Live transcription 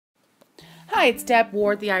Hi, it's Deb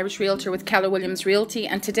Ward, the Irish Realtor with Keller Williams Realty,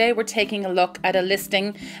 and today we're taking a look at a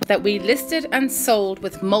listing that we listed and sold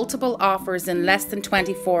with multiple offers in less than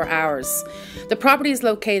 24 hours. The property is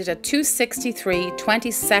located at 263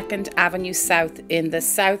 22nd Avenue South in the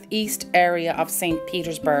southeast area of St.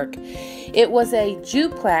 Petersburg. It was a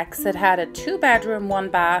duplex that had a 2-bedroom,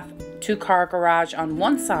 1-bath, 2-car garage on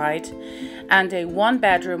one side and a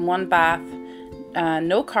 1-bedroom, 1-bath,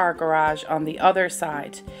 no car garage on the other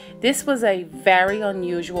side. This was a very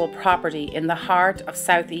unusual property in the heart of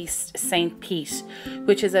Southeast St Pete,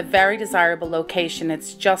 which is a very desirable location.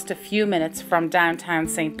 It's just a few minutes from downtown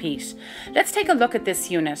St Pete. Let's take a look at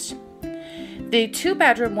this unit. The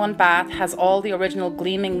 2-bedroom, 1-bath has all the original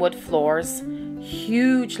gleaming wood floors,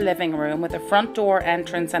 huge living room with a front door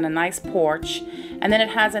entrance and a nice porch, and then it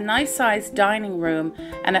has a nice sized dining room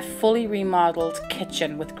and a fully remodeled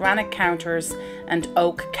kitchen with granite counters and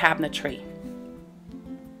oak cabinetry.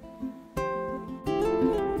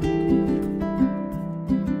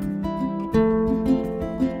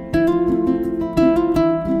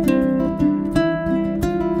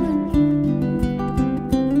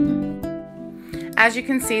 As you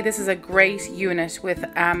can see, this is a great unit with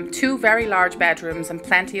 2 very large bedrooms and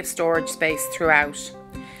plenty of storage space throughout.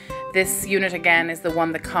 This unit again is the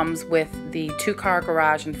one that comes with the 2-car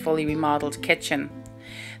garage and fully remodeled kitchen.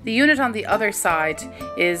 The unit on the other side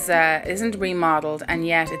isn't remodeled, and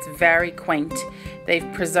yet it's very quaint.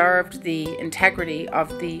 They've preserved the integrity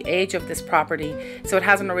of the age of this property, so it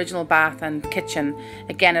has an original bath and kitchen.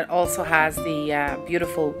 Again, it also has the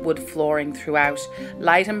beautiful wood flooring throughout.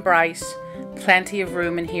 Light and bright, plenty of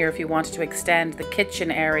room in here if you wanted to extend the kitchen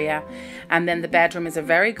area, and then the bedroom is a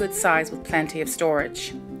very good size with plenty of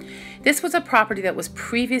storage. This was a property that was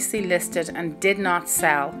previously listed and did not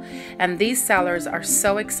sell, and these sellers are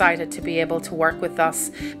so excited to be able to work with us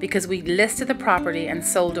because we listed the property and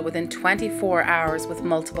sold it within 24 hours with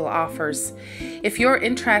multiple offers. If you're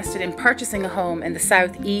interested in purchasing a home in the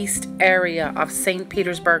southeast area of St.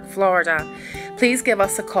 Petersburg, Florida, please give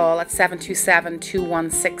us a call at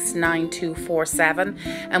 727-216-9247,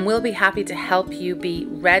 and we'll be happy to help you be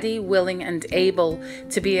ready, willing and able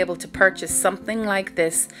to purchase something like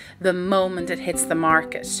this the moment it hits the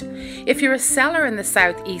market. If you're a seller in the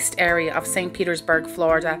southeast area of St. Petersburg,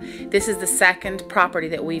 Florida, this is the second property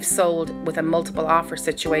that we've sold with a multiple offer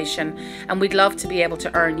situation, and we'd love to be able to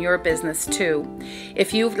earn your business too.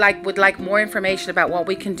 If you would like more information about what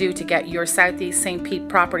we can do to get your Southeast St. Pete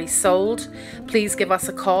property sold, please give us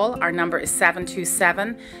a call. Our number is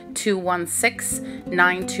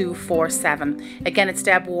 727-216-9247. Again, it's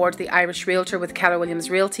Deb Ward, the Irish Realtor with Keller Williams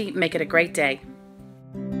Realty. Make it a great day.